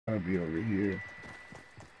I'll be over here.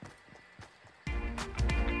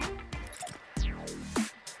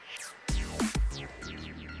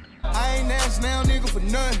 I ain't asked now, nigga, for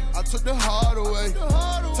nothing. I took the hard away.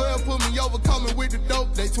 12 put me over, coming with the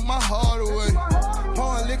dope. They took my heart away.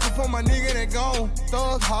 Pouring liquor for my nigga that gone.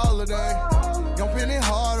 Thug holiday. Jumping it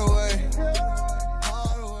hard away.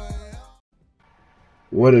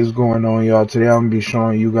 What is going on, y'all? Today I'm gonna be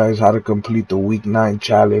showing you guys how to complete the week 9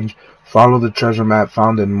 challenge. Follow the treasure map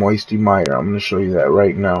found in Moisty Mire. I'm gonna show you that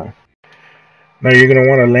right now. Now you're gonna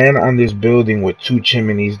want to land on this building with 2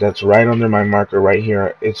 chimneys that's right under my marker right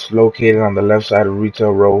here. It's located on the left side of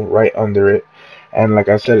Retail Row, right under it. And like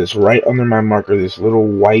I said, it's right under my marker. This little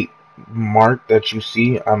white mark that you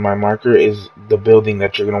see on my marker is the building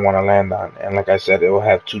that you're gonna want to land on. And like I said, it will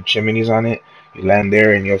have 2 chimneys on it. You land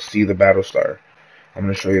there and you'll see the battle star. I'm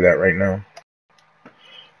going to show you that right now.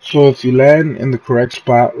 So if you land in the correct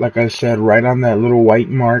spot, like I said, right on that little white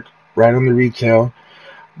mark, right on the retail,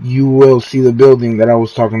 you will see the building that I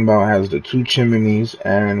was talking about has the 2 chimneys.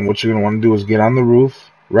 And what you're going to want to do is get on the roof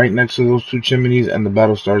right next to those 2 chimneys, and the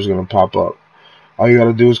battle star is going to pop up. All you got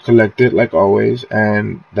to do is collect it like always,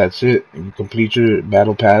 and that's it. You complete your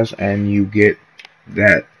battle pass and you get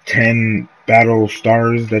that 10 battle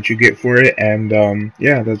stars that you get for it. And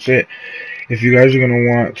yeah, that's it. If you guys are going to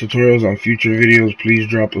want tutorials on future videos, please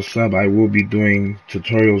drop a sub. I will be doing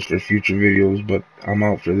tutorials for future videos, but I'm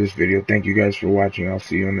out for this video. Thank you guys for watching. I'll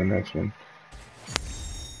see you in the next one.